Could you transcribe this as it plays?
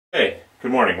Hey,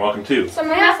 good morning. Welcome to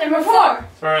SummerMath number 4.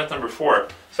 SummerMath number 4.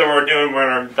 So we're in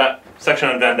our section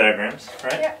on Venn diagrams,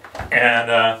 right? Yep.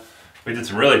 And we did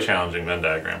some really challenging Venn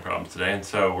diagram problems today, and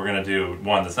so we're going to do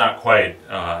one that's not quite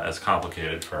as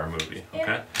complicated for our movie. Okay.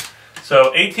 Yep.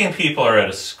 So 18 people are at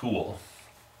a school.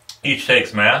 Each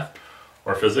takes math,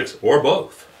 or physics, or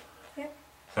both. Yep.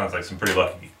 Sounds like some pretty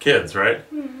lucky kids, right?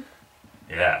 Mm.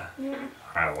 Yeah. Yeah.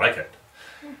 I like it.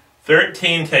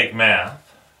 13 take math.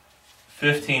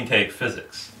 15 take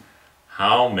physics.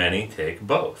 How many take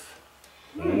both?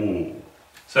 Ooh.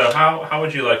 So how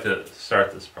would you like to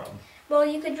start this problem? Well,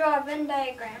 you could draw a Venn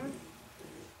diagram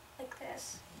like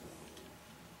this.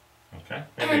 Okay.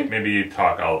 Maybe you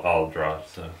talk. I'll draw.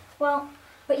 So. Well,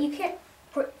 but you can't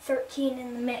put 13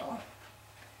 in the middle.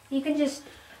 You can just.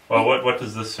 Well, what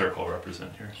does this circle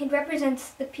represent here? It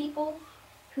represents the people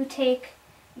who take.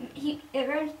 It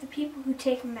represents the people who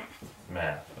take math.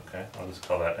 Math. Okay. I'll just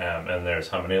call that M. And there's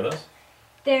how many of those?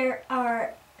 There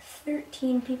are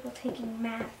 13 people taking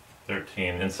math.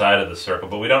 13 inside of the circle,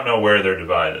 but we don't know where they're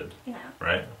divided. No.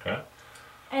 Right? Okay.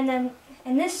 And then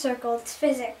in this circle, it's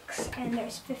physics, and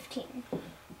there's 15.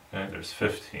 Okay, there's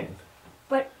 15.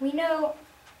 But we know.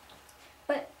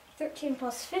 But 13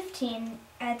 plus 15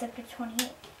 adds up to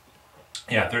 28.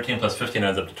 Yeah, 13 plus 15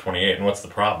 adds up to 28. And what's the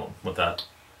problem with that?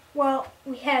 Well,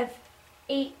 we have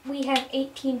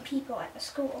 18 people at the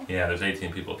school. Yeah, there's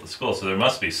 18 people at the school, so there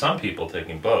must be some people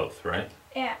taking both, right?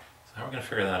 Yeah. So how are we going to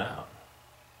figure that out?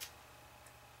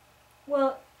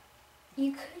 Well,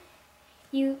 I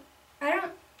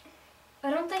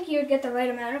don't think you would get the right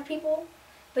amount of people,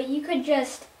 but you could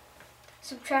just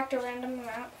subtract a random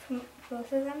amount from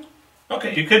both of them.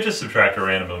 Okay, you could just subtract a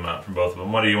random amount from both of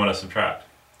them. What do you want to subtract?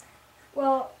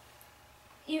 Well,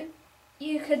 you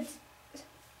could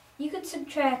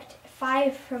subtract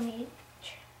 5 from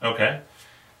each. Okay.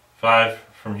 5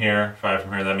 from here, 5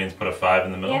 from here. That means put a 5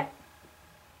 in the middle? Yep.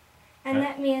 And Okay.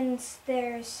 that means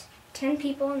there's 10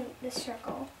 people in this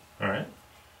circle. All right.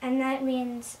 And that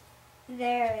means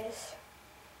there's...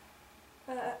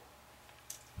 that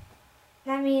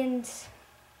means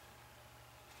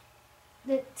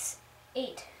that's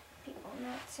 8 people in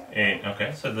that circle. 8.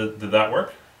 Okay, so did that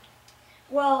work?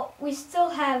 Well, we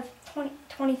still have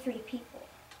 23 people.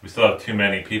 We still have too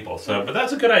many people. So, but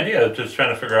that's a good idea, just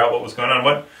trying to figure out what was going on.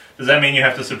 What does that mean? You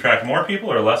have to subtract more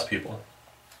people or less people?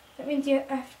 That means you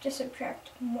have to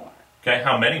subtract more. Okay,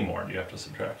 how many more do you have to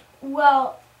subtract?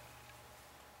 Well,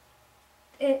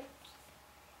 I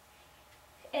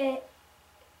think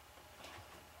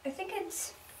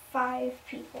it's 5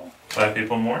 people. 5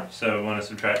 people more, so we want to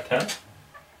subtract 10?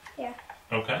 Yeah.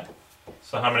 Okay.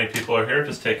 So how many people are here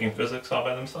just taking physics all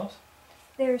by themselves?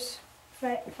 There's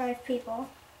 5 people.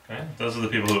 Okay, those are the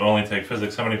people who only take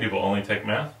physics. How many people only take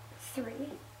math? 3.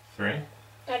 3?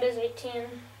 That is 18.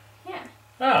 Yeah.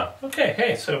 Ah, okay.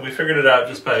 Hey, so we figured it out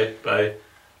just by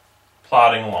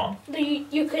plodding along.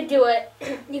 You could do it.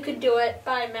 You could do it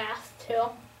by math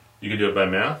too. You could do it by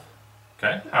math?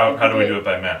 Okay. How do we do it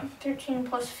by math? 13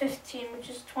 plus 15, which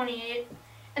is 28.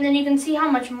 And then you can see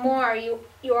how much more you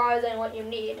are than what you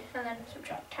need, and then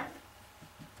subtract 10.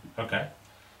 Okay.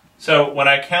 So when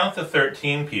I count the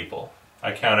 13 people,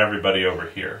 I count everybody over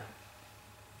here.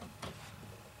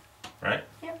 Right?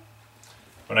 Yep.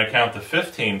 When I count the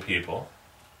 15 people,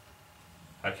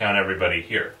 I count everybody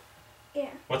here. Yeah.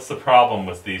 What's the problem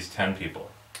with these 10 people?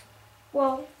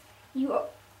 Well, you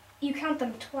count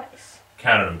them twice.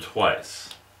 Counted them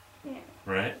twice. Yeah.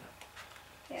 Right?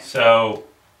 Yeah. So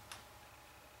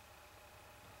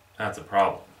that's a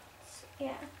problem.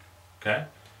 Yeah. Okay?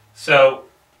 So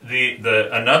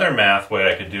another math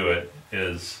way I could do it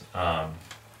is I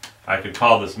could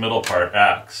call this middle part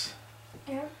x.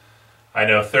 Yeah. I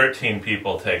know 13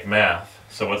 people take math.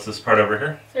 So what's this part over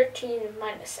here? 13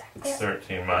 minus x. Yeah.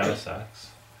 13 minus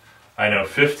x. I know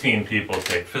 15 people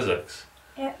take physics.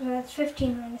 Yeah, so that's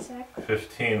 15 minus x.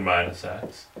 15 minus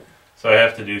x. So I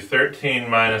have to do 13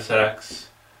 minus x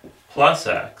plus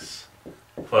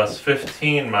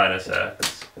 15 minus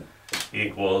x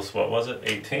equals, what was it,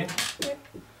 18? Yep.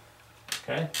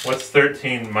 Okay, what's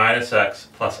 13 minus x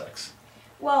plus x?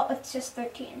 Well, it's just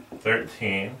 13.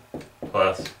 13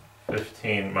 plus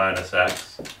 15 minus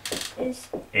x Is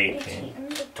 18.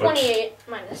 28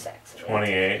 minus x.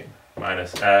 28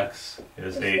 minus x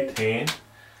is 18.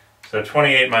 So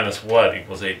 28 minus what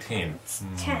equals 18? It's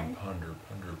 10. Ponder.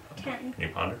 10. Can you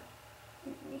ponder?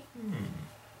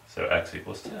 So x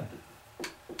equals 10.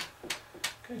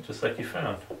 Okay, just like you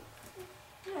found.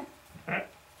 Yeah. Alright.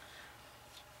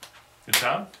 Good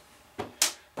job.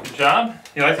 Good job.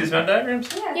 You like these Venn diagrams?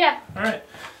 Yeah. Yeah. Alright.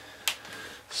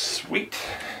 Sweet.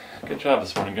 Good job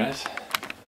this morning, guys.